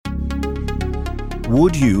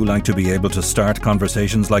Would you like to be able to start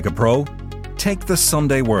conversations like a pro? Take the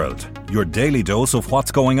Sunday World, your daily dose of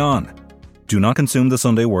what's going on. Do not consume the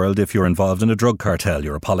Sunday World if you're involved in a drug cartel,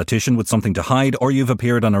 you're a politician with something to hide, or you've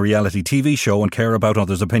appeared on a reality TV show and care about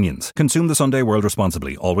others' opinions. Consume the Sunday World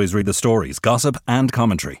responsibly. Always read the stories, gossip and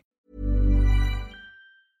commentary.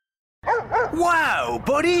 Wow,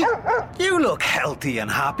 buddy! You look healthy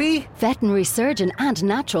and happy. Veterinary surgeon and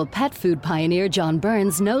natural pet food pioneer John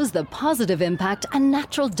Burns knows the positive impact a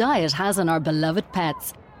natural diet has on our beloved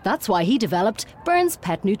pets. That's why he developed Burns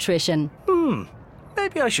Pet Nutrition.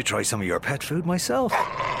 Maybe I should try some of your pet food myself.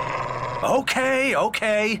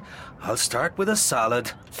 Okay. I'll start with a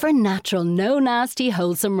salad. For natural, no nasty,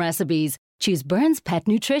 wholesome recipes, choose Burns Pet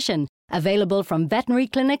Nutrition. Available from veterinary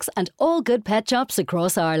clinics and all good pet shops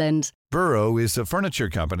across Ireland. Burrow is a furniture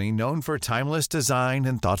company known for timeless design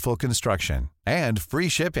and thoughtful construction, and free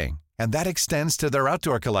shipping, and that extends to their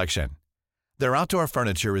outdoor collection. Their outdoor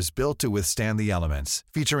furniture is built to withstand the elements,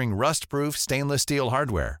 featuring rust-proof stainless steel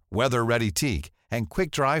hardware, weather-ready teak, and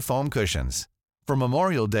quick-dry foam cushions. For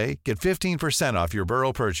Memorial Day, get 15% off your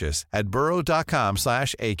Burrow purchase at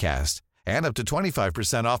burrow.com/acast, and up to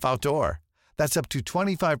 25% off outdoor. That's up to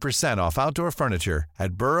 25% off outdoor furniture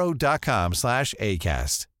at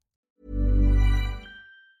burrow.com/acast.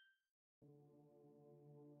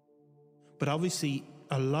 But obviously,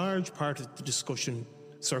 a large part of the discussion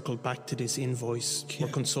circled back to this invoice or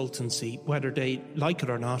consultancy, whether they like it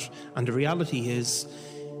or not. And the reality is,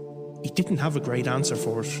 he didn't have a great answer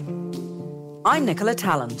for it. I'm Nicola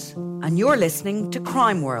Tallant, and you're listening to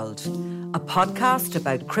Crime World, a podcast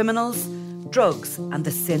about criminals, drugs, and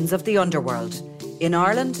the sins of the underworld in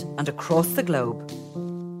Ireland and across the globe.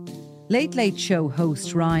 Late Late Show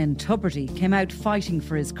host Ryan Tubridy came out fighting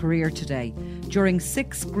for his career today during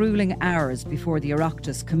 6 gruelling hours before the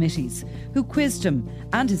Oireachtas committees, who quizzed him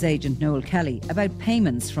and his agent Noel Kelly about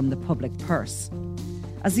payments from the public purse.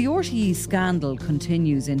 As the RTE scandal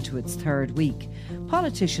continues into its 3rd week,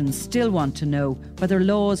 politicians still want to know whether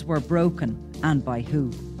laws were broken and by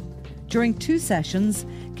who. During 2 sessions,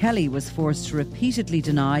 Kelly was forced to repeatedly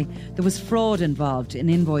deny there was fraud involved in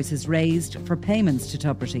invoices raised for payments to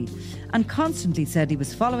Tubridy, and constantly said he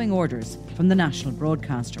was following orders from the national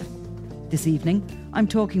broadcaster. This evening, I'm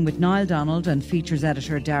talking with Niall Donald and features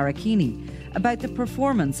editor Dara Keeney about the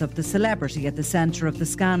performance of the celebrity at the centre of the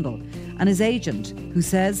scandal and his agent, who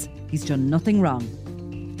says he's done nothing wrong.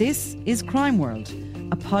 This is Crime World,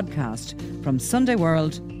 a podcast from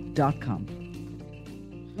SundayWorld.com.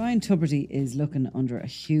 Ryan Tubridy is looking under a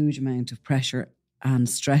huge amount of pressure and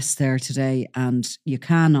stress there today, and you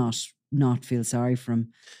cannot not feel sorry for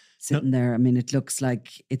him sitting there. I mean, it looks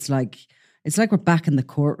like it's like we're back in the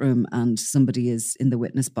courtroom and somebody is in the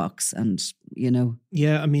witness box, and you know.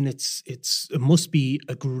 Yeah, I mean, it must be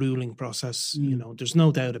a grueling process. You know, there's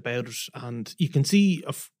no doubt about it, and you can see,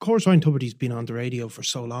 of course, Ryan Tubridy's been on the radio for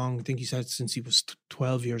so long. I think he said since he was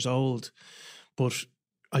 12 years old, but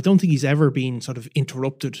I don't think he's ever been sort of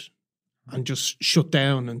interrupted and just shut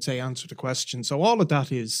down and say, answer the question. So all of that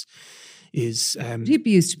is he'd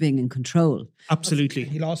be used to being in control. Absolutely.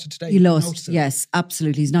 He lost it today. He lost, yes,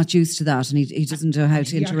 absolutely. He's not used to that, and he doesn't know how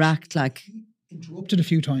to interact. He interrupted a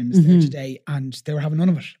few times there today, and they were having none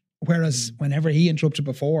of it. Whereas whenever he interrupted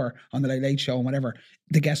before on the Late Late Show and whatever,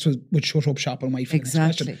 the guest would shut up shop and wait for the next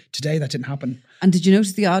question. Today that didn't happen. And did you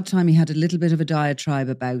notice the odd time he had a little bit of a diatribe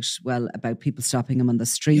about people stopping him on the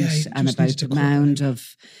street and about the mound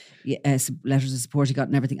of letters of support he got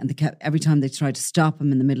and everything. And they kept, every time they tried to stop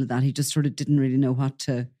him in the middle of that, he just sort of didn't really know what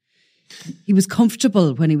to. He was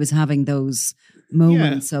comfortable when he was having those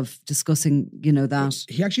moments of discussing, that.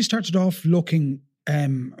 He actually started off looking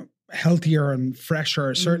healthier and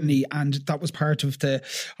fresher, certainly, and that was part of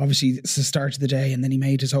obviously it's the start of the day, and then he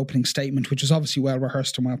made his opening statement, which was obviously well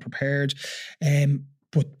rehearsed and well prepared,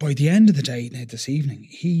 but by the end of the day, now this evening,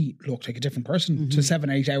 he looked like a different person to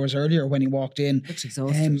 7-8 hours earlier when he walked in. Looks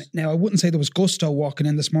exhausted. Now, I wouldn't say there was gusto walking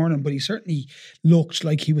in this morning, but he certainly looked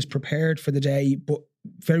like he was prepared for the day. But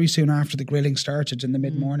very soon after the grilling started in the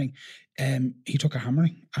mid-morning, he took a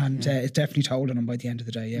hammering, and it definitely told on him by the end of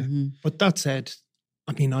the day, But that said,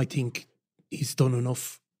 I mean, I think he's done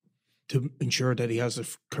enough to ensure that he has a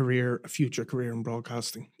future career in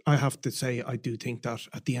broadcasting. I have to say, I do think that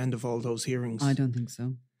at the end of all those hearings. I don't think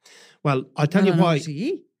so. Well, I'll tell you why.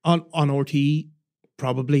 RTE? On RTE,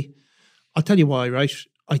 probably. I'll tell you why, right?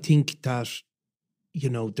 I think that,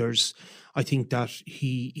 I think that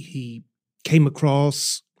he came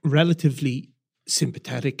across relatively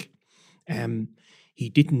sympathetic. He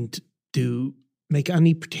didn't make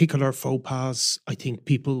any particular faux pas. I think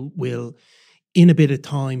people will, in a bit of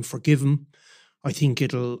time, forgive him I think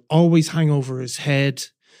it'll always hang over his head.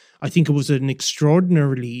 I think it was an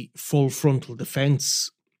extraordinarily full frontal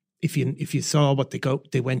defence if you saw what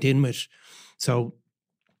they went in with. So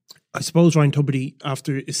I suppose Ryan Tubridy,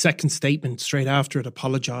 after his second statement, straight after it,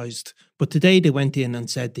 apologised. But today they went in and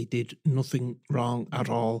said they did nothing wrong at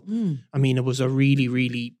all. I mean, it was a really,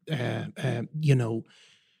 really, it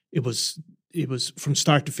was from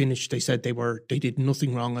start to finish. They said they did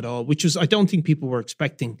nothing wrong at all, which is, I don't think people were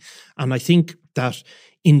expecting. And I think that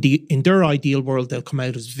in their ideal world, they'll come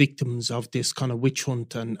out as victims of this kind of witch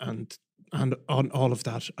hunt and on all of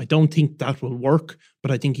that. I don't think that will work,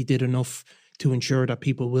 but I think he did enough to ensure that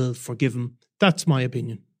people will forgive him. That's my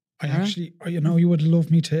opinion. I actually, you would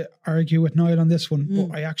love me to argue with Noel on this one,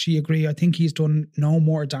 but I actually agree. I think he's done no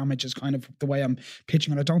more damage is kind of the way I'm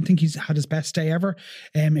pitching it. I don't think he's had his best day ever.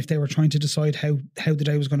 If they were trying to decide how the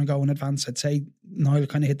day was going to go in advance, I'd say Noel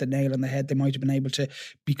kind of hit the nail on the head. They might have been able to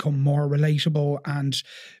become more relatable and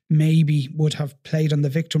maybe would have played on the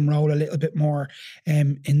victim role a little bit more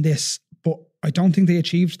in this. But I don't think they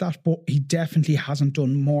achieved that, but he definitely hasn't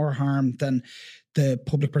done more harm than the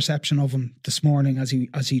public perception of him this morning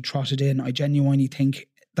as he trotted in. I genuinely think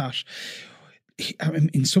that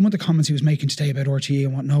in some of the comments he was making today about RTE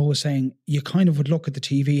and what Noel was saying, you kind of would look at the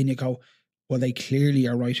TV and you go, well, they clearly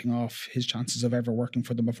are writing off his chances of ever working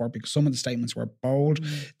for them before, because some of the statements were bold.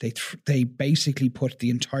 They basically put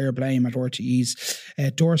the entire blame at RTE's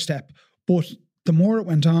doorstep. But the more it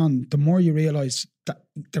went on, the more you realise that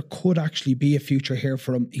there could actually be a future here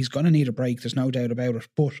for him. He's going to need a break, there's no doubt about it.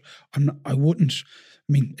 But a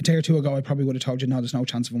day or two ago, I probably would have told you, no, there's no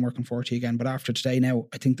chance of him working for RTE again. But after today now,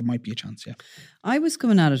 I think there might be a chance, yeah. I was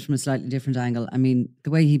coming at it from a slightly different angle. I mean,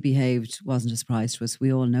 the way he behaved wasn't a surprise to us.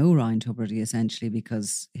 We all know Ryan Tubridy, essentially,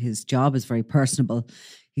 because his job is very personable.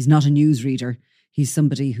 He's not a newsreader. He's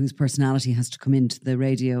somebody whose personality has to come into the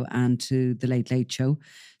radio and to the Late Late Show.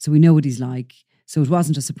 So we know what he's like. So it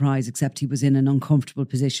wasn't a surprise, except he was in an uncomfortable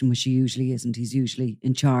position, which he usually isn't. He's usually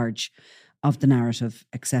in charge of the narrative,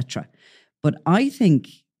 etc. But I think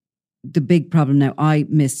the big problem now, I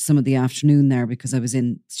missed some of the afternoon there because I was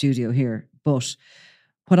in studio here. But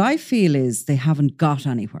what I feel is they haven't got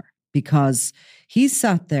anywhere, because he's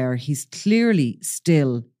sat there, he's clearly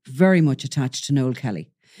still very much attached to Noel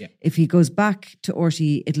Kelly. Yeah. If he goes back to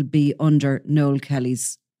RTE, it'll be under Noel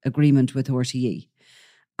Kelly's agreement with RTE.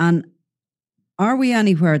 And are we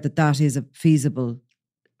anywhere that is a feasible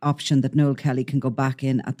option, that Noel Kelly can go back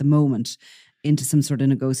in at the moment into some sort of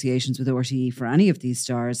negotiations with RTE for any of these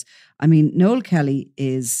stars? I mean, Noel Kelly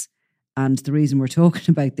is, and the reason we're talking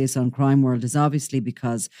about this on Crime World is obviously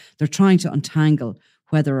because they're trying to untangle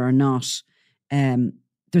whether or not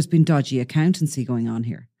there's been dodgy accountancy going on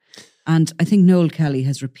here. And I think Noel Kelly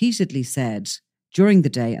has repeatedly said during the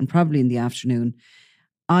day and probably in the afternoon,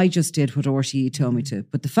 I just did what RTE told me to.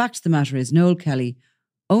 But the fact of the matter is, Noel Kelly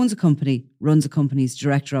owns a company, runs a company, he's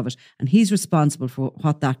director of it, and he's responsible for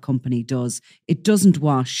what that company does. It doesn't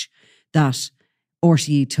wash that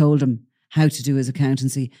RTE told him how to do his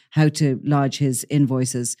accountancy, how to lodge his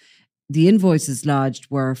invoices. The invoices lodged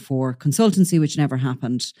were for consultancy, which never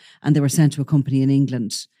happened, and they were sent to a company in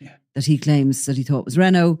England that he claims that he thought was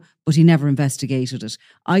Renault, but he never investigated it.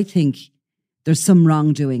 I think there's some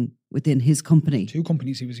wrongdoing within his company. 2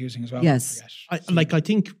 companies he was using as well. Yes. I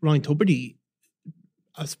think Ryan Tubridy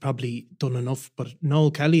has probably done enough, but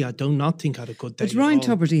Noel Kelly, I do not think had a good day. But Ryan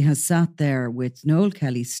Tubridy has sat there with Noel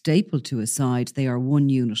Kelly stapled to his side. They are one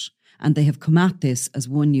unit, and they have come at this as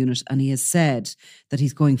one unit, and he has said that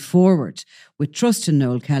he's going forward with trust in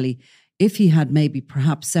Noel Kelly. If he had maybe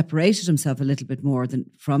perhaps separated himself a little bit more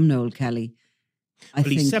from Noel Kelly, I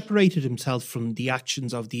think he separated himself from the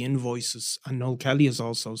actions of the invoices, and Noel Kelly has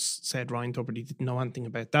also said Ryan Tubridy didn't know anything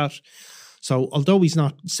about that. So although he's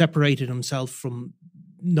not separated himself from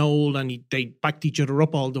Noel and they backed each other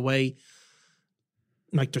up all the way,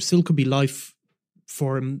 like there still could be life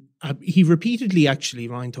for him. He repeatedly, actually,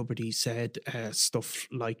 Ryan Tubridy said stuff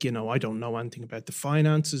like, I don't know anything about the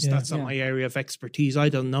finances. That's not my area of expertise. I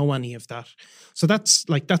don't know any of that. So that's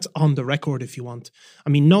on the record if you want. I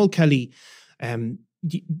mean, Noel Kelly,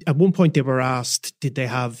 at one point they were asked, did they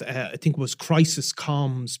have, I think it was crisis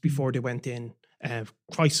comms before they went in.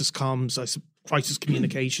 Crisis comms, crisis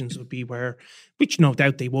communications would be which no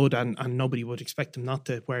doubt they would, and nobody would expect them not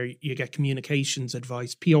to, where you get communications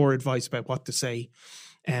advice, PR advice about what to say.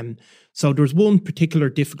 So there was one particular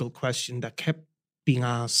difficult question that kept being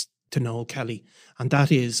asked to Noel Kelly, and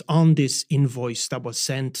that is on this invoice that was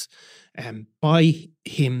sent by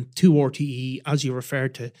him to RTE, as you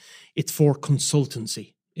referred to, it's for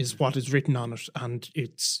consultancy. is what is written on it, and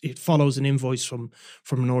it follows an invoice from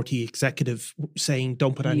an RTE executive saying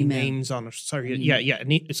don't put any names on it. Sorry,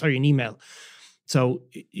 an email. So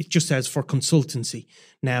it just says for consultancy.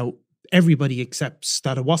 Now everybody accepts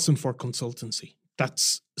that it wasn't for consultancy.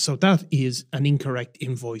 That is an incorrect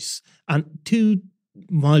invoice. And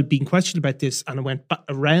while being questioned about this, and it went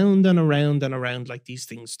around and around and around like these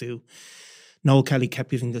things do, Noel Kelly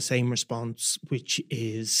kept giving the same response, which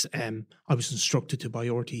is, I was instructed to by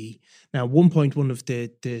RTE. Now, at one point, one of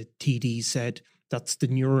the TDs said, that's the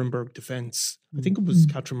Nuremberg defence. I think it was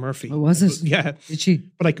Catherine Murphy. Oh, was it? Yeah. Did she?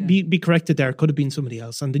 But I could be corrected there. It could have been somebody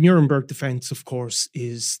else. And the Nuremberg defence, of course,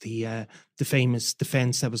 is the famous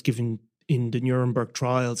defence that was given in the Nuremberg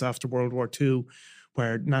trials after World War II,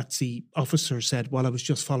 where Nazi officers said, well, I was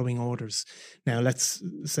just following orders. Now, let's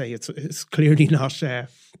say it's clearly not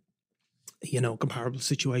comparable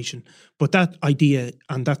situation. But that idea,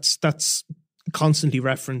 and that's constantly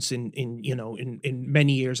referenced in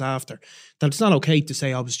many years after, that it's not okay to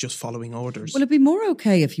say I was just following orders. Well, it'd be more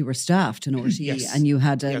okay if you were staffed in RTE Yes. and you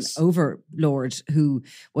had an overlord who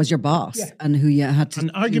was your boss and who you had to...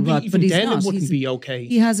 And arguably, even then it wouldn't be okay.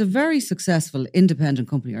 He has a very successful independent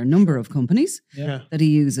company, or a number of companies that he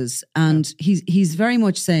uses. And he's very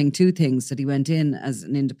much saying two things: that he went in as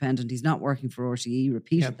an independent, he's not working for RTE, he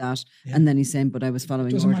repeated that. And then he's saying, but I was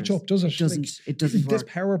following orders. Doesn't match up, does it? It doesn't This work.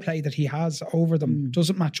 power play that he has over them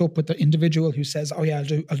doesn't match up with the individual who says, oh yeah,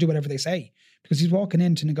 I'll do whatever they say. Because he's walking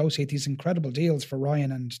in to negotiate these incredible deals for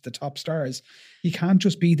Ryan and the top stars. He can't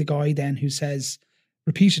just be the guy then who says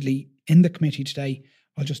repeatedly in the committee today,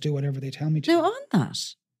 I'll just do whatever they tell me to. Now, on that,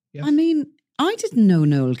 I mean, I didn't know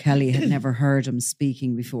Noel Kelly, had never heard him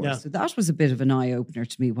speaking before. Yeah. So that was a bit of an eye-opener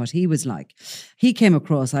to me, what he was like. He came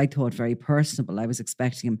across, I thought, very personable. I was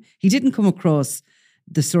expecting him. He didn't come across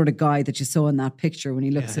the sort of guy that you saw in that picture when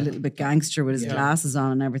he looks a little bit gangster with his glasses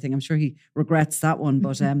on and everything. I'm sure he regrets that one.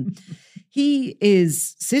 But he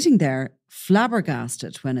is sitting there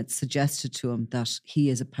flabbergasted when it's suggested to him that he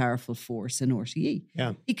is a powerful force in RTE.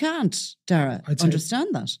 Yeah. He can't, Dara,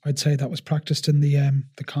 understand that. I'd say that was practiced in the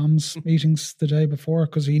comms meetings the day before,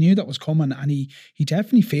 because he knew that was coming, and he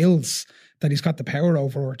definitely feels that he's got the power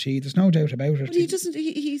over RTE. There's no doubt about it. But he doesn't.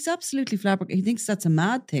 He's absolutely flabbergasted. He thinks that's a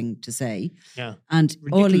mad thing to say. Yeah. And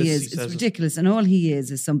all he is, it's ridiculous. And all he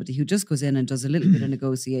is somebody who just goes in and does a little bit of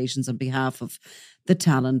negotiations on behalf of the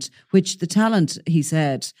talent, which the talent, he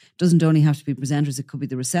said, doesn't only have to be presenters. It could be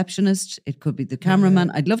the receptionist. It could be the cameraman.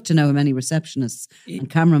 I'd love to know how many receptionists and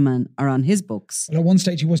cameramen are on his books. Well, at one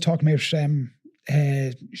stage he was talking about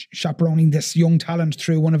chaperoning this young talent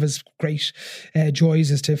through. One of his great joys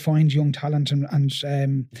is to find young talent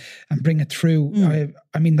and bring it through.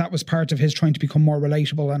 I mean, that was part of his trying to become more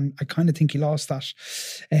relatable, and I kind of think he lost that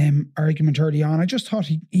argument early on. I just thought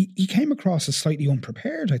he came across as slightly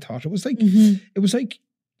unprepared. I thought it was like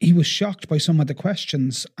he was shocked by some of the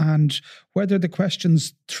questions, and whether the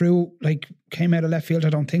questions came out of left field, I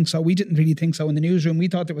don't think so. We didn't really think so in the newsroom. We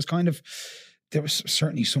thought there was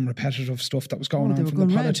certainly some repetitive stuff that was going on from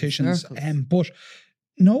the politicians. But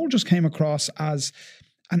Noel just came across as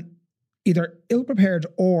either ill-prepared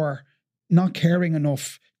or not caring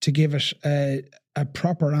enough to give it a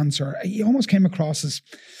proper answer. He almost came across as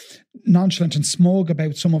nonchalant and smug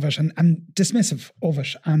about some of it and dismissive of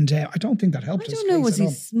it. And I don't think that helped us. I don't know, was he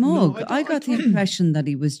smug? No, I got the impression that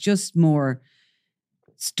he was just more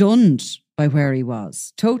stunned by where he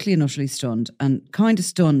was. Totally and utterly stunned, and kind of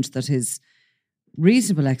stunned that his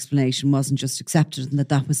reasonable explanation wasn't just accepted and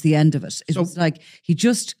that was the end of it. It was like he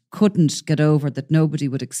just couldn't get over that nobody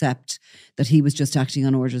would accept that he was just acting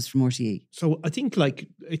on orders from RTE. So I think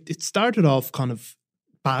it started off kind of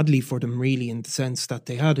badly for them, really, in the sense that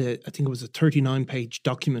they had I think it was a 39-page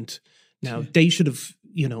document. Now they should have,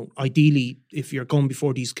 ideally, if you're going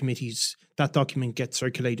before these committees, that document gets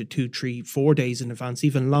circulated 2, 3, 4 days in advance,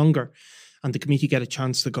 even longer, and the committee get a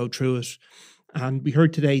chance to go through it. And we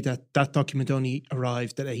heard today that document only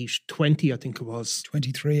arrived at 8:20, I think it was.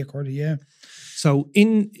 23, according, yeah. So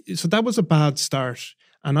that was a bad start.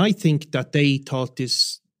 And I think that they thought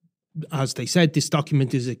this, as they said, this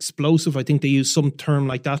document is explosive. I think they used some term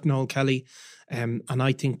like that, Noel Kelly. And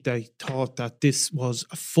I think they thought that this was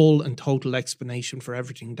a full and total explanation for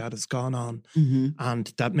everything that has gone on. Mm-hmm.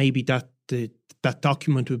 And that maybe that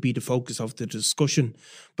document would be the focus of the discussion.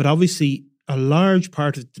 But obviously, a large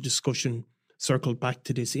part of the discussion circled back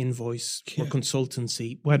to this invoice for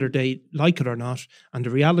consultancy, whether they like it or not. And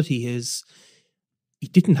the reality is, he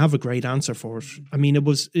didn't have a great answer for it. I mean, there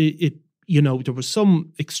was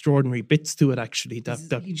some extraordinary bits to it, actually.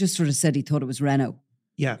 That he just sort of said he thought it was Renault.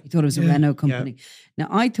 Yeah. He thought it was a Renault company. Yeah. Now,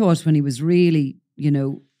 I thought when he was really,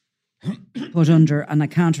 put under, and I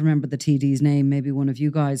can't remember the TD's name, maybe one of you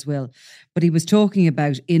guys will, but he was talking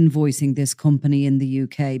about invoicing this company in the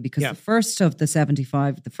UK because the first of the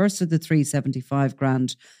 375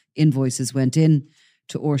 grand invoices went in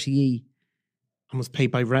to RTE. And was paid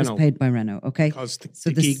by Renault. Okay. Because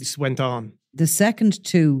the gigs went on. The second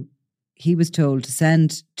two, he was told to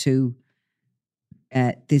send to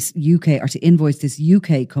this UK, or to invoice this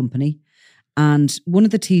UK company. And one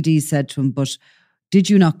of the TDs said to him, but did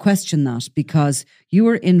you not question that? Because you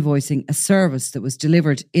were invoicing a service that was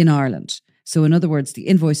delivered in Ireland. So in other words, the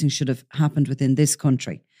invoicing should have happened within this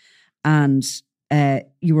country. And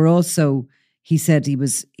you were also, he said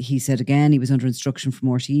again, he was under instruction from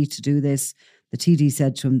RTE to do this. The TD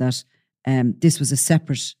said to him that this was a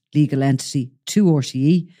separate legal entity to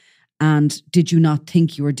RTE. And did you not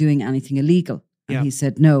think you were doing anything illegal? And he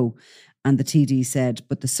said no. And the TD said,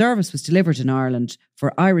 but the service was delivered in Ireland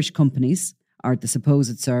for Irish companies, or the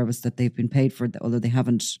supposed service that they've been paid for, although they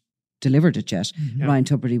haven't delivered it yet. Mm-hmm. Ryan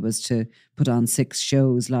Tubridy was to put on 6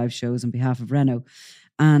 live shows on behalf of Renault.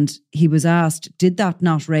 And he was asked, did that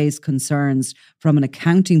not raise concerns from an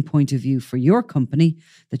accounting point of view for your company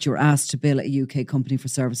that you're asked to bill a UK company for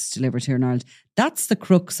services delivered here in Ireland? That's the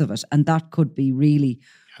crux of it. And that could be really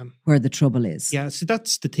where the trouble is. Yeah, so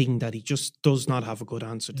that's the thing that he just does not have a good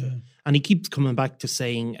answer to. And he keeps coming back to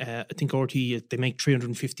saying, I think RTE, they make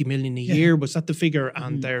 350 million a year. Was that the figure?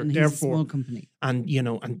 And they're and therefore a small company. And,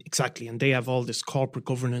 and exactly. And they have all this corporate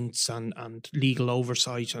governance and legal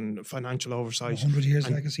oversight and financial oversight. 100 years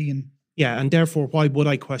legacy. And therefore, why would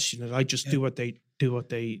I question it? I just do what they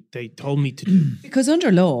told me to do. Because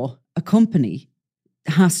under law, a company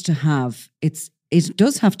has to have, it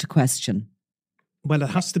does have to question. Well, it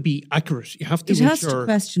has to be accurate. You have to ensure. It has to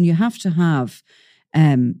question. You have to have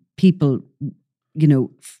people,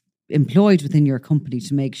 employed within your company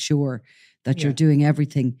to make sure that you're doing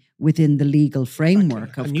everything within the legal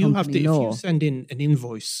framework of company law. If you send in an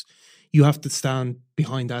invoice, you have to stand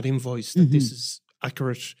behind that invoice that this is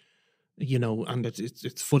accurate, and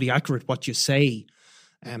it's fully accurate what you say.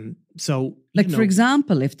 For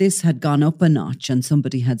example, if this had gone up a notch and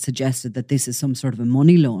somebody had suggested that this is some sort of a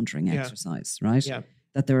money laundering exercise, right? Yeah.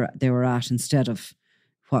 That they were at, instead of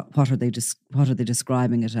what are they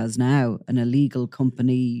describing it as now? An illegal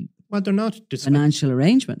company. Well, they're not financial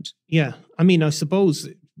arrangement. Yeah, I mean, I suppose.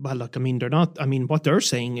 Well, look, I mean, they're not. I mean, what they're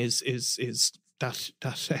saying is that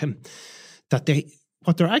they.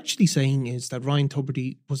 What they're actually saying is that Ryan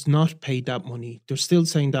Tubridy was not paid that money. They're still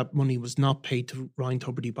saying that money was not paid to Ryan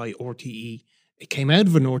Tubridy by RTE. It came out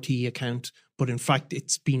of an RTE account, but in fact,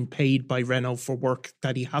 it's been paid by Renault for work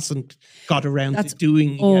that he hasn't got around to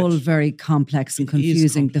doing yet. All very complex and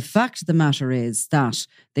confusing. The fact of the matter is that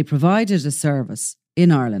they provided a service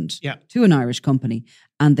in Ireland to an Irish company,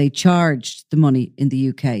 and they charged the money in the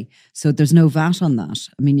UK. So there's no VAT on that.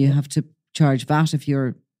 I mean, you have to charge VAT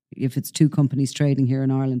if it's 2 companies trading here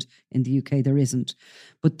in Ireland. In the UK, there isn't.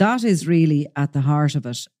 But that is really at the heart of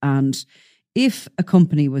it. And if a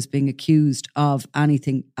company was being accused of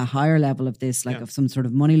anything, a higher level of this, like of some sort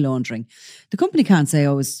of money laundering, the company can't say,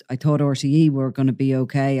 I thought RTE were going to be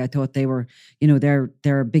okay. I thought they were,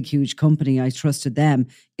 they're a big, huge company. I trusted them.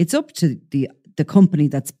 It's up to the company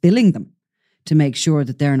that's billing them to make sure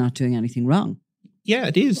that they're not doing anything wrong. Yeah,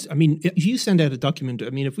 it is. I mean, if you send out a document,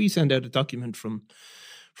 if we send out a document from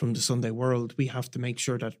the Sunday World, we have to make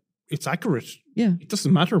sure that it's accurate. Yeah. It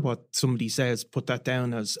doesn't matter what somebody says, put that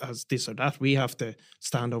down as this or that. We have to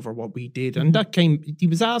stand over what we did. And he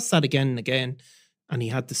was asked that again and again, and he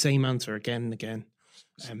had the same answer again and again.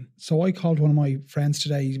 So I called one of my friends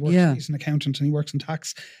today. He's an accountant and he works in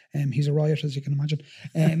tax. He's a riot, as you can imagine.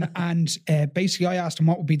 And basically I asked him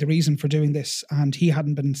what would be the reason for doing this. And he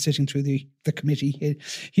hadn't been sitting through the committee.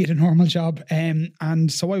 He had a normal job.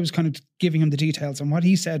 And so I was kind of giving him the details. And what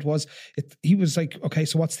he said was, he was like, okay,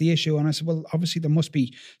 so what's the issue? And I said, well, obviously there must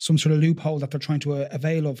be some sort of loophole that they're trying to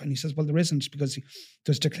avail of. And he says, well, there isn't, because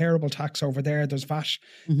there's declarable tax over there. There's VAT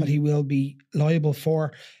that he will be liable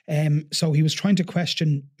for. So he was trying to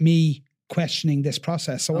question me questioning this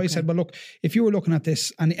process. So I said, well, look, if you were looking at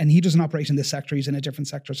this, and he doesn't operate in this sector, he's in a different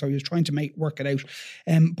sector, so he was trying to work it out.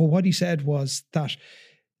 But what he said was that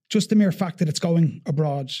just the mere fact that it's going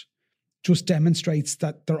abroad just demonstrates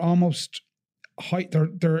that they're almost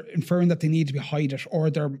they're inferring that they need to be hide it, or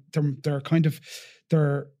they're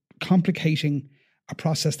complicating a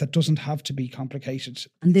process that doesn't have to be complicated.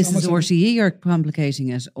 And this is RTE are complicating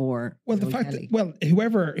it, or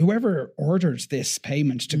whoever orders this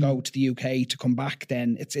payment to go to the UK to come back,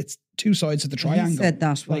 then it's 2 sides of the triangle. He said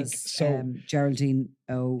that was Geraldine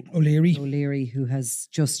O'Leary, who has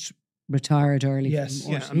just retired early. Yes.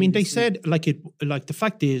 from Yeah, RTE I mean, they this week. said the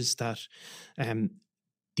fact is that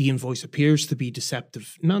the invoice appears to be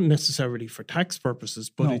deceptive, not necessarily for tax purposes,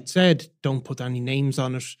 but No. it said don't put any names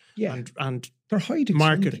on it. Yeah. And They're hiding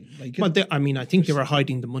market. something. Like, Well, I think they were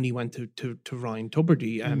hiding the money went to Ryan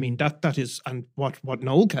Tubridy. I mean, that is, and what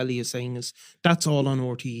Noel Kelly is saying is that's all on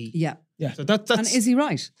RTE. Yeah. Yeah. So that's And is he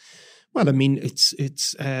right? well, I mean, it's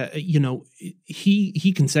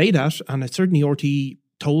he can say that, and it certainly RTE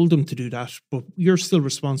told him to do that, but you're still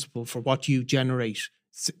responsible for what you generate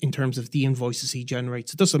in terms of the invoices he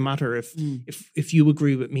generates. It doesn't matter if you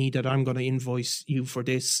agree with me that I'm going to invoice you for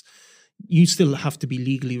this, you still have to be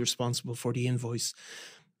legally responsible for the invoice.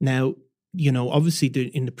 Now, obviously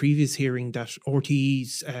in the previous hearing that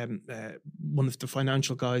RTE's, one of the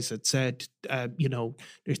financial guys had said,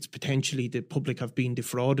 it's potentially the public have been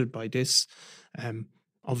defrauded by this.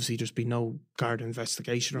 Obviously there's been no Garda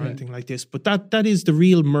investigation or anything like this, but that is the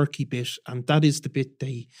real murky bit, and that is the bit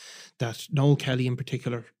that Noel Kelly in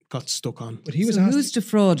particular got stuck on. but he was So asked, who's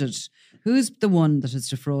defrauded? Who's the one that has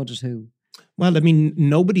defrauded who? Well, I mean,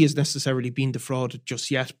 nobody has necessarily been defrauded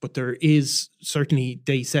just yet, but there is certainly,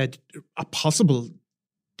 they said, a possible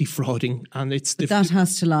defrauding, and it's But that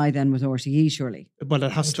has to lie then with RTE, surely. well,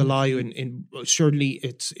 it has to lie in surely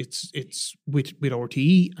it's with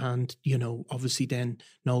RTE, and obviously then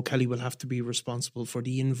Noel Kelly will have to be responsible for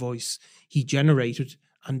the invoice he generated,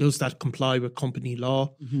 and does that comply with company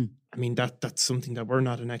law? Mm-hmm. I mean, that's something that we're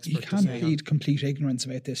not an he expert to can't say on. plead complete ignorance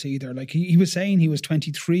about this either. Like he was saying he was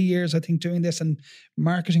 23 years, I think, doing this, and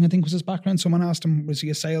marketing, I think, was his background. Someone asked him, was he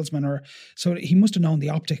a salesman? Or so he must have known the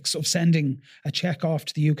optics of sending a check off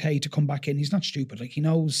to the UK to come back in. He's not stupid. Like he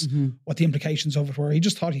knows what the implications of it were. He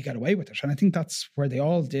just thought he'd get away with it. And I think that's where they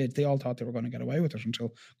all did. They all thought they were going to get away with it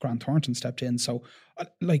until Grant Thornton stepped in. So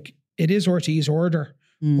it is RTE's order,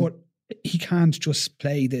 but he can't just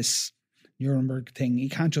play this Nuremberg thing. He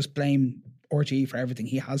can't just blame RTE for everything.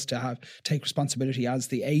 He has to take responsibility as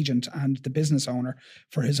the agent and the business owner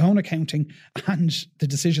for his own accounting and the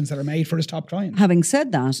decisions that are made for his top client. Having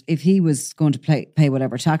said that, if he was going to pay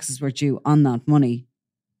whatever taxes were due on that money,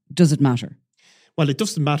 does it matter? Well, it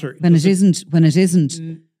doesn't matter. When it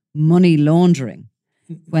isn't money laundering,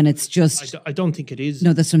 when it's just I don't think it is.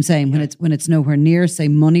 no, that's what I'm saying. When it's nowhere near, say,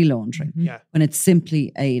 money laundering. Yeah. When it's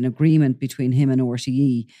simply an agreement between him and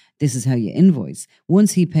RTE, this is how you invoice.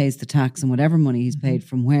 Once he pays the tax and whatever money he's paid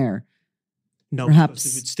from where, No, perhaps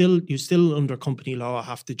because you still under company law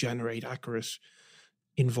have to generate accurate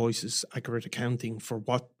invoices, accurate accounting for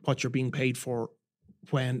what you're being paid for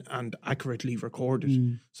when, and accurately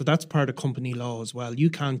recorded. So that's part of company law as well. You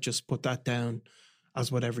can't just put that down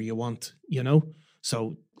as whatever you want,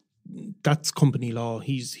 So that's company law.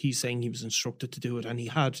 He's saying he was instructed to do it, and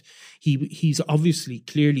he's obviously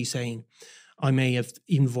clearly saying, I may have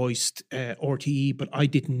invoiced RTE, but I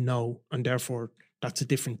didn't know, and therefore that's a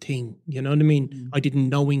different thing. You know what I mean? I didn't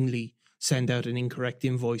knowingly send out an incorrect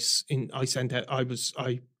invoice.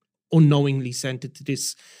 I unknowingly sent it to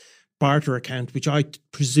this barter account, which I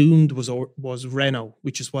presumed was Renault,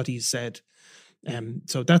 which is what he said.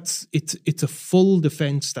 So it's a full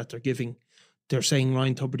defence that they're giving. They're saying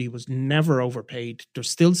Ryan Tubridy was never overpaid. They're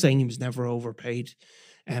still saying he was never overpaid.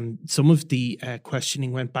 Some of the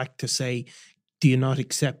questioning went back to say, do you not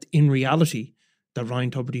accept in reality that Ryan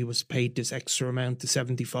Tubridy was paid this extra amount, the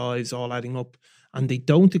 75s, all adding up? And they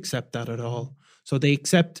don't accept that at all. So they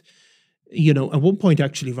accept, at one point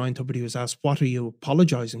actually Ryan Tubridy was asked, what are you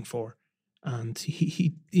apologising for? And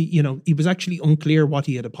he was actually unclear what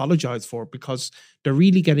he had apologised for, because they're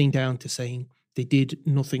really getting down to saying they did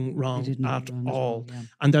nothing wrong at all. Yeah.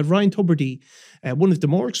 And that Ryan Tubridy, one of the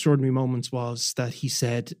more extraordinary moments was that he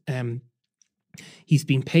said he's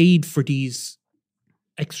been paid for these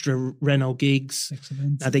extra Renault gigs.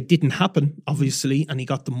 Excellent. Now, they didn't happen, obviously, and he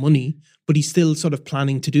got the money, but he's still sort of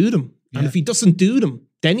planning to do them. Yeah. And if he doesn't do them,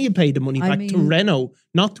 then you pay the money back to Renault,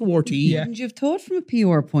 not to RTE. Wouldn't you have thought from a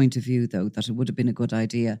PR point of view, though, that it would have been a good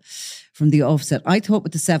idea from the offset? I thought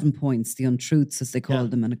with the 7 points, the untruths, as they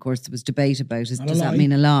called them, and of course there was debate about it. Does that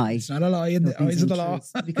mean a lie? It's not a lie in the eyes of the law.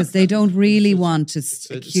 Because they don't really want to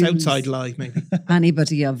accuse outside lie, maybe.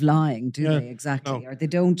 anybody of lying, do they? Exactly. No. Or they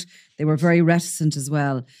don't. They were very reticent as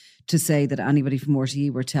well to say that anybody from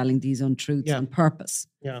RTE were telling these untruths on purpose.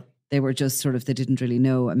 Yeah. They were just sort of, they didn't really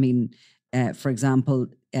know. I mean, for example,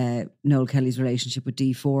 Noel Kelly's relationship with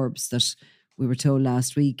Dee Forbes, that we were told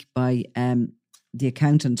last week by the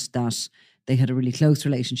accountant that they had a really close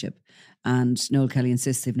relationship, and Noel Kelly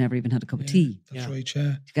insists they've never even had a cup of tea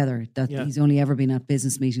together, that he's only ever been at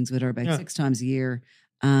business meetings with her about 6 times a year,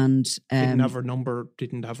 and didn't have her number,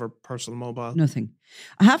 didn't have her personal mobile, nothing.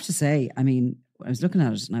 I have to say, I mean, I was looking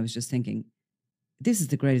at it and I was just thinking, this is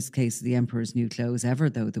the greatest case of the emperor's new clothes ever,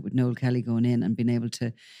 though, that with Noel Kelly going in and being able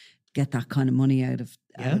to get that kind of money out of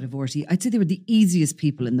RT. I'd say they were the easiest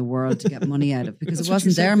people in the world to get money out of, because it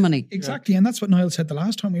wasn't their money. Exactly. And that's what Noel said the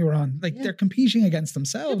last time we were on. Like, they're competing against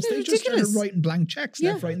themselves. They just started writing blank checks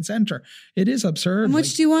left, right and centre. It is absurd. How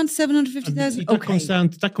much do you want? 750,000?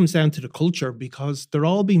 That comes down to the culture, because they're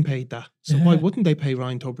all being paid that. So why wouldn't they pay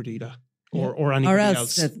Ryan Tubridy that? Or anybody else? Or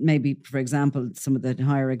else that maybe, for example, some of the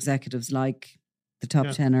higher executives, like the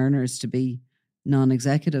top 10 earners, to be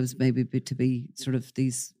non-executives, maybe to be sort of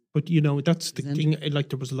these... But, you know, that's the thing. Like,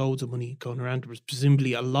 there was loads of money going around. There was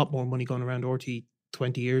presumably a lot more money going around RT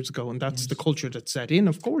 20 years ago. And that's the culture that's set in,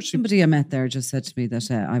 of course. Somebody I met there just said to me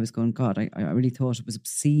that I was going, God, I really thought it was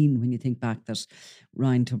obscene when you think back that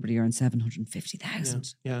Ryan Tubridy earned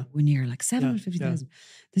 750,000. Yeah. One year, like 750,000.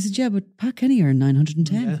 They said, yeah, but Pat Kenny earned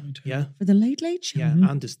 910. Yeah. For the Late Late Show. Yeah,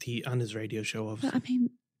 and his radio show, obviously. But, I mean...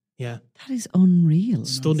 Yeah. That is unreal.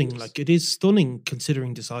 Stunning. Like, it is stunning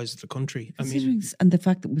considering the size of the country. And the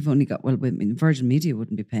fact that we've only got, Virgin Media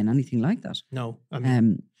wouldn't be paying anything like that. No.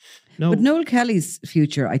 No. But Noel Kelly's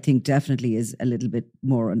future, I think, definitely is a little bit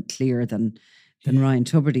more unclear than Ryan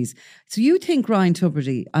Tubridy's. So you think Ryan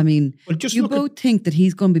Tubridy, you both think that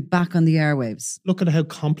he's going to be back on the airwaves? Look at how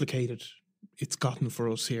complicated it's gotten for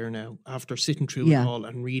us here now, after sitting through it all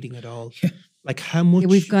and reading it all. Like, how much...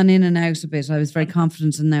 we've gone in and out a bit. I was very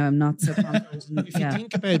confident and now I'm not so confident. If you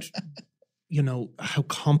think about, you know, how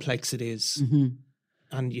complex it is,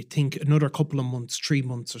 and you think another couple of months, 3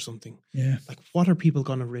 months or something, like, what are people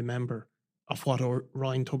going to remember of what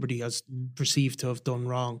Ryan Tubridy has perceived to have done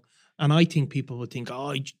wrong? And I think people would think,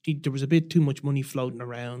 there was a bit too much money floating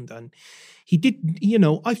around, and he did, you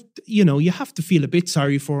have to feel a bit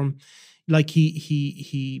sorry for him. Like,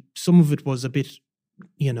 he some of it was a bit,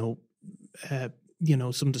 some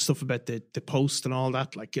of the stuff about the post and all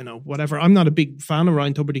that, like, whatever. I'm not a big fan of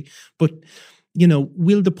Ryan Tubridy, but,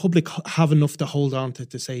 will the public have enough to hold on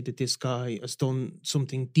to say that this guy has done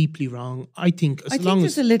something deeply wrong? I think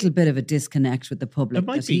there's a little bit of a disconnect with the public,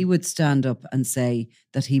 that he would stand up and say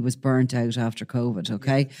that he was burnt out after COVID,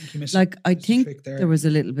 okay? I think there was a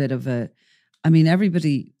little bit of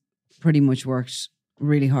everybody pretty much worked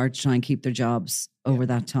really hard to try and keep their jobs over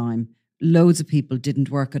that time. Loads of people didn't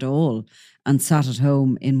work at all and sat at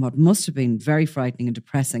home in what must have been very frightening and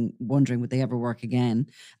depressing, wondering would they ever work again.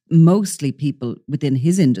 Mostly people within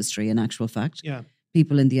his industry, in actual fact. Yeah.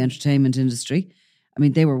 People in the entertainment industry.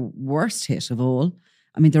 They were worst hit of all.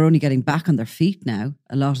 They're only getting back on their feet now,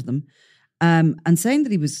 a lot of them. And saying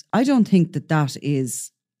that he was, I don't think that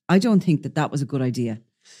was a good idea.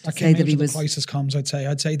 That came into the crisis comms,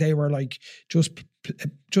 I'd say they were like,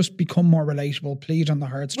 just become more relatable, plead on the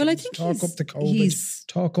heartstrings. Well, I think talk up the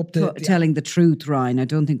COVID, telling the truth, Ryan. I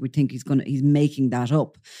don't think he's making that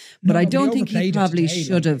up. But I don't think he probably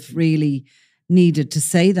should have really needed to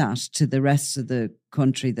say that to the rest of the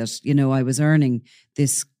country, that, I was earning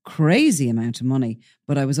this crazy amount of money,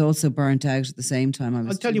 but I was also burnt out at the same time.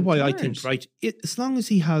 I'll tell you why I think, right? As long as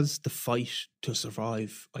he has the fight to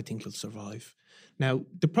survive, I think he'll survive. Now,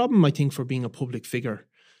 the problem, I think, for being a public figure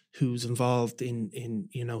who's involved in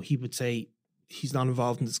he would say he's not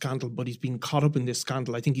involved in the scandal, but he's been caught up in this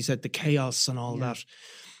scandal. I think he said the chaos and all that.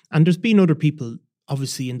 And there's been other people,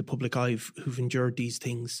 obviously, in the public eye who've endured these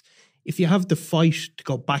things. If you have the fight to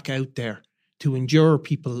go back out there, to endure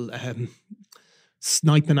people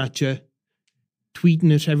sniping at you,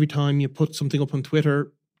 tweeting it every time you put something up on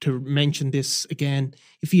Twitter, to mention this again,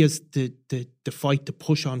 if he has the fight to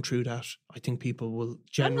push on through that, I think people will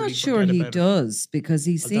generally. I'm not sure he does, because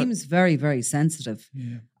he seems very, very sensitive.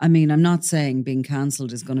 Yeah. I'm not saying being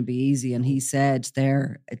cancelled is going to be easy, and he said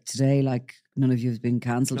there today, like, none of you have been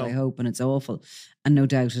cancelled, I hope, and it's awful, and no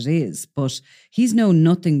doubt it is. But he's known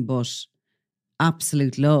nothing but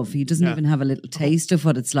absolute love. He doesn't even have a little taste of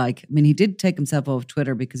what it's like. He did take himself off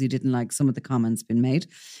Twitter because he didn't like some of the comments being made.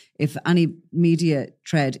 If any media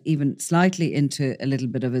tread even slightly into a little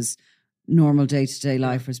bit of his normal day-to-day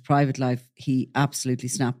life or his private life, he absolutely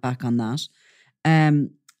snapped back on that. And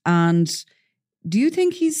do you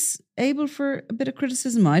think he's able for a bit of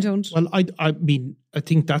criticism? I don't. Well, I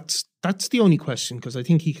think that's the only question, because I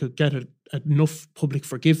think he could get enough public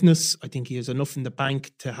forgiveness. I think he has enough in the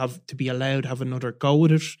bank to be allowed to have another go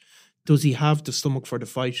with it. Does he have the stomach for the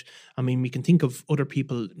fight? We can think of other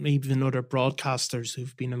people, maybe even other broadcasters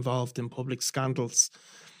who've been involved in public scandals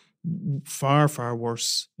far, far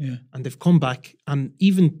worse. Yeah. And they've come back. And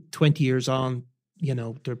even 20 years on,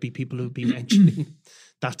 there'd be people who'd be mentioning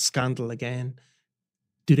that scandal again.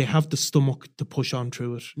 Do they have the stomach to push on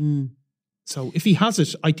through it? So if he has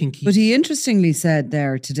it, I think But he interestingly said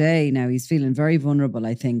there today, now he's feeling very vulnerable,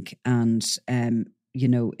 I think. And,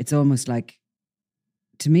 it's almost like,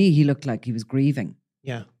 to me, he looked like he was grieving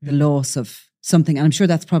the loss of something. And I'm sure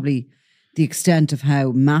that's probably the extent of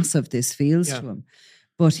how massive this feels to him.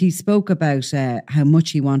 But he spoke about how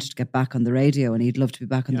much he wanted to get back on the radio, and he'd love to be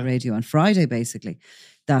back on the radio on Friday, basically.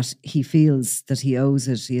 That he feels that he owes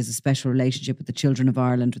it. He has a special relationship with the children of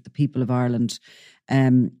Ireland, with the people of Ireland.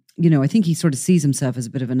 I think he sort of sees himself as a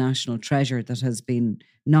bit of a national treasure that has been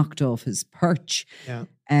knocked off his perch. Yeah.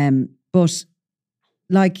 But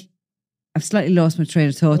like, I've slightly lost my train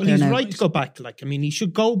of thought there now. He's right to go back. Like, I mean, he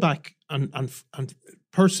should go back and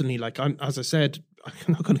personally, like, as I said,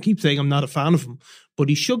 I'm not going to keep saying I'm not a fan of him, but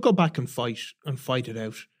he should go back and fight it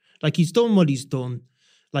out. Like, he's done what he's done.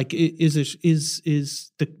 Like, is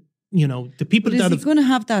the people but is he going to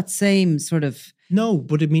have that same sort of? No,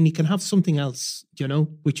 but I mean, he can have something else,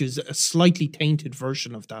 which is a slightly tainted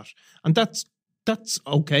version of that, and that's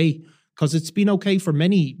okay, because it's been okay for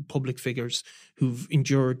many public figures who've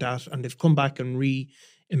endured that, and they've come back and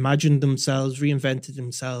reimagined themselves, reinvented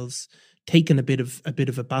themselves, taken a bit of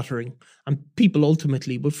a battering, and people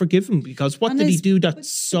ultimately will forgive him, because what did he do that's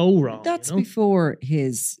so wrong? That's before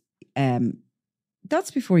his.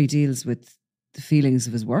 That's before he deals with the feelings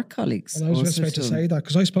of his work colleagues. Well, I was just about to say that,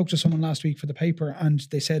 because I spoke to someone last week for the paper and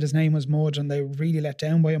they said his name was Mud and they were really let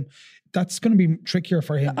down by him. That's going to be trickier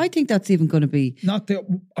for him. I think that's even going to be... Not the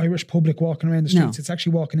Irish public walking around the streets. No. It's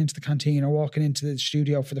actually walking into the canteen or walking into the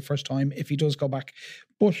studio for the first time if he does go back.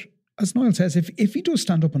 But as Noel says, if he does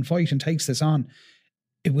stand up and fight and takes this on,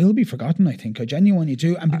 it will be forgotten, I think. I genuinely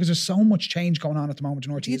do. And because there's so much change going on at the moment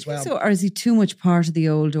in RT as well. So, or is he too much part of the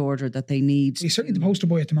old order that they need? He's certainly the poster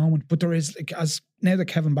boy at the moment, but there is, like, as now that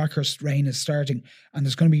Kevin Backer's reign is starting and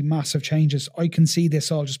there's going to be massive changes, I can see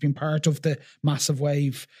this all just being part of the massive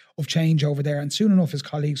wave of change over there. And soon enough, his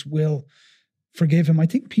colleagues will forgive him. I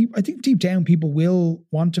think deep down people will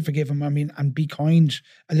want to forgive him. I mean, and be kind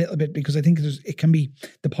a little bit, because I think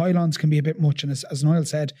the pylons can be a bit much. And as Noel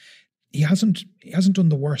said, he hasn't done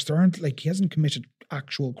the worst. He hasn't committed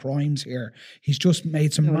actual crimes here. He's just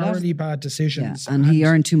made some morally bad decisions. Yeah, and he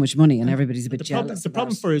earned too much money and everybody's a bit jealous. The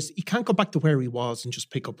problem for is he can't go back to where he was and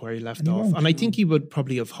just pick up where he left off. And I think he would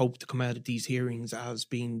probably have hoped to come out of these hearings as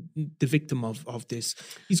being the victim of this.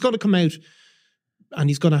 He's got to come out and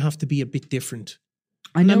he's going to have to be a bit different.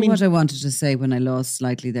 I know what I wanted to say when I lost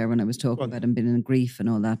slightly there when I was talking about him being in grief and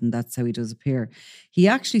all that, and that's how he does appear. He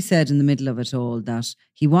actually said in the middle of it all that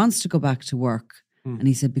he wants to go back to work, and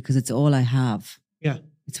he said, because it's all I have. Yeah.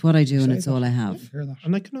 It's what I do and it's all I have.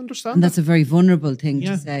 And I can understand and that's a very vulnerable thing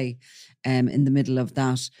to say in the middle of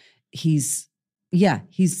that. He's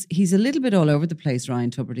a little bit all over the place,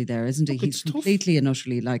 Ryan Tubridy there, isn't he? He's completely and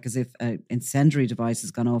utterly like as if an incendiary device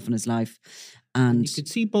has gone off in his life. And you could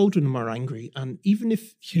see both of them are angry. And even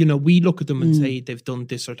if, we look at them and say they've done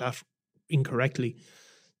this or that incorrectly,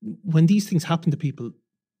 when these things happen to people,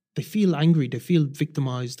 they feel angry, they feel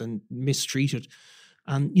victimized and mistreated.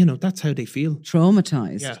 And, that's how they feel.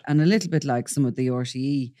 Traumatized. Yeah. And a little bit like some of the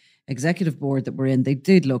RTE executive board that were in, they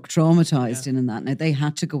did look traumatized in that. Now, they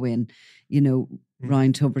had to go in,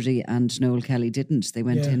 Ryan Tubridy and Noel Kelly didn't. They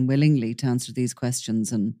went in willingly to answer these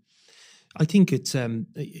questions. And I think it's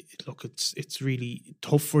it's really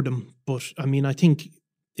tough for them. But I mean, I think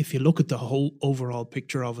if you look at the whole overall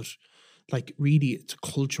picture of it, like really it's a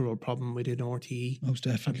cultural problem within RTE. Most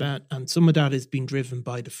definitely. And some of that has been driven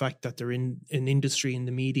by the fact that they're in an industry in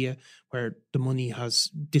the media where the money has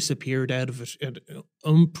disappeared out of it at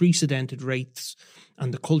unprecedented rates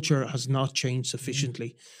and the culture has not changed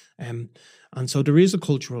sufficiently. And so there is a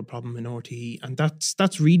cultural problem in RTE, and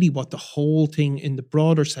that's really what the whole thing in the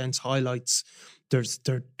broader sense highlights.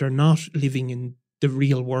 They're not living in the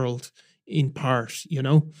real world in part,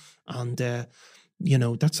 and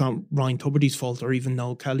that's not Ryan Tubridy's fault or even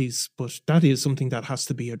Noel Kelly's, but that is something that has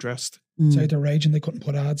to be addressed. Say they're raging they couldn't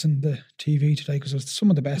put ads in the TV today because it's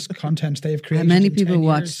some of the best content they've created. How many people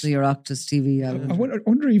watch the Oireachtas TV? I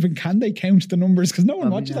wonder even can they count the numbers, because no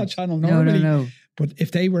one watches that channel normally. No. But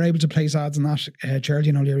if they were able to place ads on that,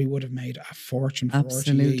 Geraldine O'Leary would have made a fortune for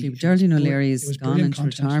Absolutely. RTE. Geraldine O'Leary has gone into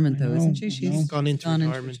retirement though, isn't she? She's gone into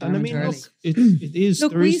retirement. And I mean, look, it is.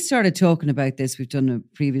 Look, we started talking about this. We've done a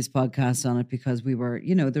previous podcast on it because we were,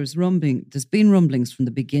 there's been rumblings from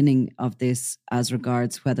the beginning of this as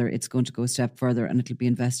regards whether it's going to go a step further and it'll be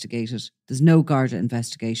investigated. There's no Garda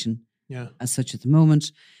investigation as such at the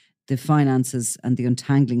moment. The finances and the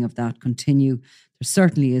untangling of that continue. There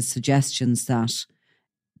certainly is suggestions that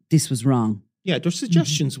this was wrong. Yeah, there's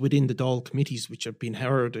suggestions within the Dáil committees which have been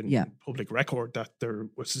heard in Yeah. public record that there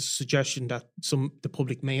was a suggestion that the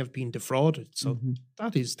public may have been defrauded. So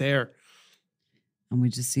that is there. And we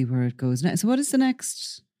just see where it goes next. So what is the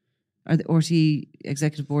next? Are the RTE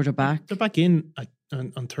executive board are back? They're back in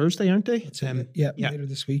on Thursday, aren't they? Later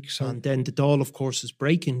this week. So and then the Dáil, of course, is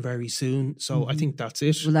breaking very soon. So I think that's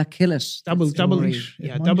it. Will that kill it? That will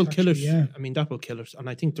kill it. Yeah. I mean, that will kill it. And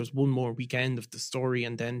I think there's one more weekend of the story,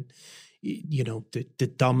 and then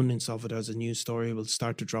the dominance of it as a news story will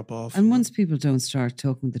start to drop off. And once people don't start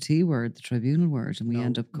talking the T word, the tribunal word, and we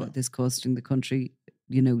end up this costing the country,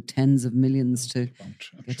 tens of millions to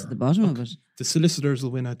get to the bottom of it. The solicitors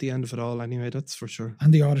will win at the end of it all anyway, that's for sure.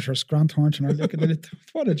 And the auditors, Grant Thornton, are looking at it.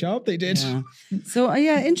 What a job they did. Yeah. So,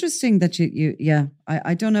 interesting that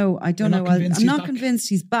I don't know. I'm not convinced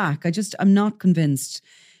he's back. I'm not convinced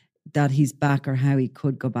that he's back or how he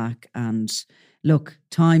could go back. And look,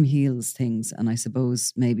 time heals things. And I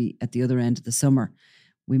suppose maybe at the other end of the summer,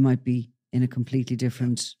 we might be in a completely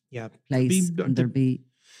different place.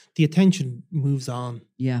 The attention moves on.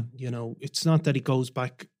 Yeah. It's not that he goes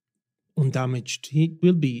back undamaged. He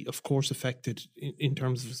will be, of course, affected in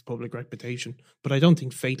terms of his public reputation, but I don't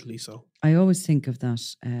think fatally so. I always think of that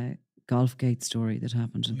Golfgate story that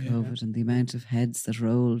happened in COVID and the amount of heads that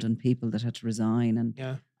rolled and people that had to resign.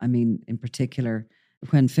 And I mean, in particular,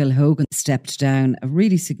 when Phil Hogan stepped down, a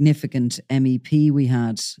really significant MEP we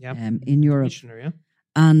had in Europe.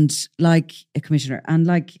 And like a commissioner, and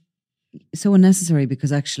like so unnecessary,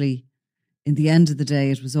 because actually in the end of the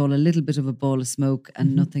day it was all a little bit of a ball of smoke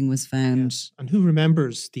and nothing was found. And who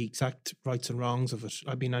remembers the exact rights and wrongs of it?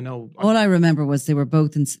 I mean, I know all I remember was they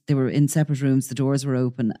were in separate rooms, the doors were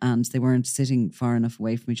open and they weren't sitting far enough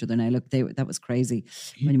away from each other. Now look, that was crazy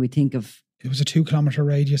when we think of it was a 2-kilometre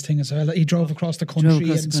radius thing as well. He drove across the country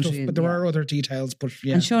and stuff, but there were other details. But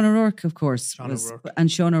and Sean O'Rourke, of course,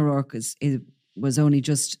 Sean O'Rourke was only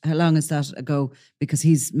just, how long is that ago? Because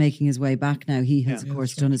he's making his way back now. He has, of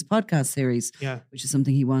course, done his podcast series, which is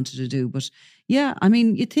something he wanted to do. But I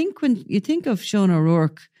mean, when you think of Sean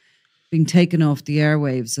O'Rourke being taken off the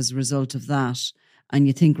airwaves as a result of that, and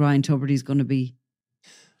you think Ryan Tubridy is going to be.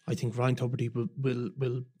 I think Ryan Tubridy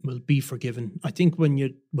will be forgiven. I think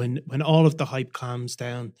when all of the hype calms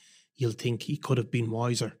down, you'll think he could have been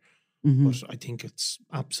wiser. But I think it's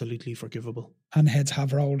absolutely forgivable. And heads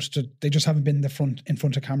have rolled. They just haven't been in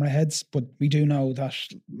front of camera heads. But we do know that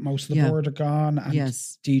most of the board are gone. And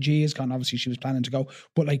DG is gone. Obviously, she was planning to go.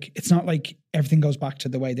 But it's not like everything goes back to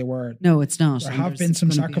the way they were. No, it's not. There have been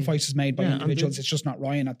some sacrifices made by individuals. It's just not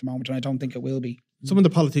Ryan at the moment. And I don't think it will be. Some of the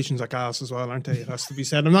politicians are gas as well, aren't they? It has to be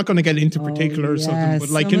said. I'm not going to get into particulars of them,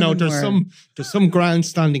 but there's some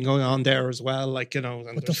grandstanding going on there as well.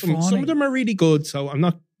 And some of them are really good. So I'm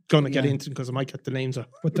not going to get into because I might get the names up.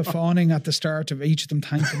 But the fawning at the start of each of them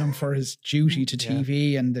thanking him for his duty to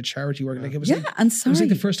TV and the charity work, it was it was like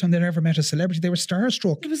the first time they'd ever met a celebrity. They were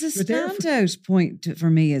starstruck. It was a standout point for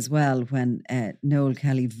me as well when Noel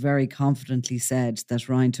Kelly very confidently said that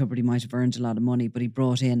Ryan Tubridy might have earned a lot of money, but he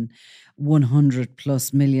brought in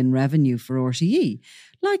 100+ million revenue for RTE.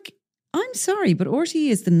 I'm sorry, but RTE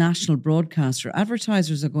is the national broadcaster.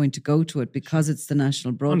 Advertisers are going to go to it because it's the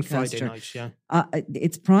national broadcaster. On Friday night,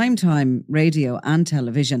 it's primetime radio and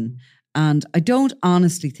television. And I don't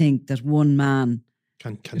honestly think that one man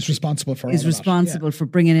is responsible for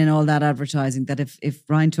bringing in all that advertising. That if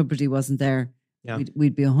Ryan Tubridy wasn't there,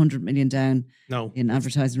 we'd be 100 million down in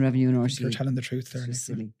advertising revenue in RTE. You're telling the truth there. It's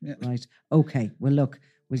silly. Right. Okay. Well, look,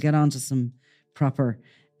 we'll get on to some proper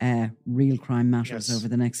real crime matters over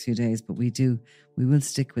the next few days, but we will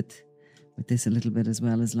stick with this a little bit as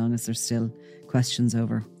well, as long as there's still questions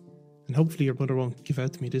over. And hopefully your mother won't give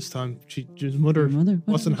out to me this time. Your mother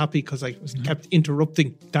wasn't happy because I kept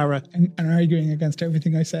interrupting Dara and arguing against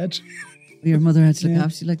everything I said. Your mother had to look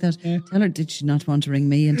after you like that. Yeah. Tell her, did she not want to ring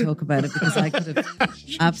me and talk about it? Because I could have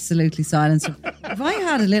absolutely silenced her. If I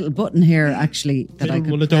had a little button here, actually, that I could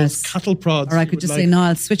one of press, those cattle prods, or I could just say, no,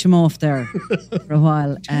 I'll switch him off there for a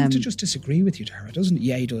while. She wants to just disagree with you, Tara, doesn't it?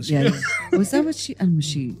 Yeah, he does. Yeah. Was that what she? And was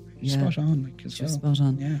she? Yeah, spot on. Spot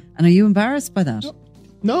on. Yeah. And are you embarrassed by that?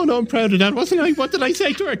 No, I'm proud of that. Wasn't I? What did I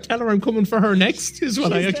say to her? Tell her I'm coming for her next. Is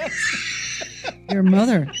what Your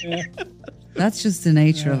mother. Yeah. That's just the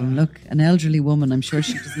nature of him. Look, an elderly woman, I'm sure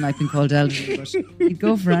she doesn't like being called elderly, but he'd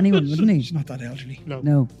go for anyone, wouldn't he? She's not that elderly.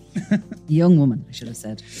 No. Young woman, I should have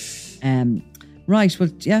said. Right, well,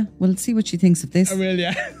 we'll see what she thinks of this. I will,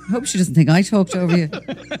 yeah. I hope she doesn't think I talked over you.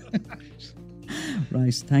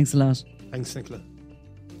 Right, thanks a lot. Thanks, Nicola.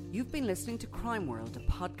 You've been listening to Crime World,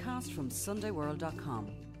 a podcast from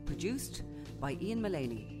SundayWorld.com. Produced by Ian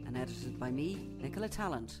Mullaney and edited by me, Nicola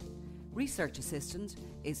Tallant. Research assistant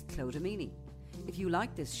is Claude Amini. If you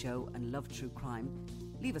like this show and love true crime,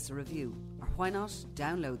 leave us a review, or why not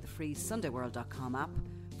download the free SundayWorld.com app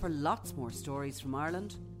for lots more stories from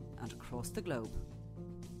Ireland and across the globe.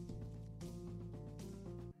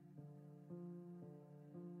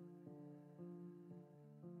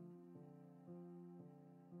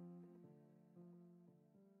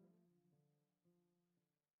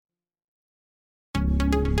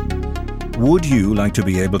 Would you like to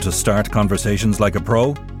be able to start conversations like a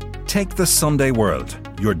pro? Take the Sunday World,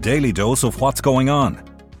 your daily dose of what's going on.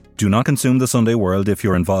 Do not consume the Sunday World if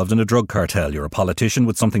you're involved in a drug cartel, you're a politician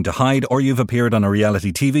with something to hide, or you've appeared on a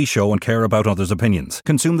reality TV show and care about others' opinions.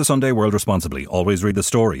 Consume the Sunday World responsibly. Always read the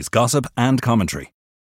stories, gossip and commentary.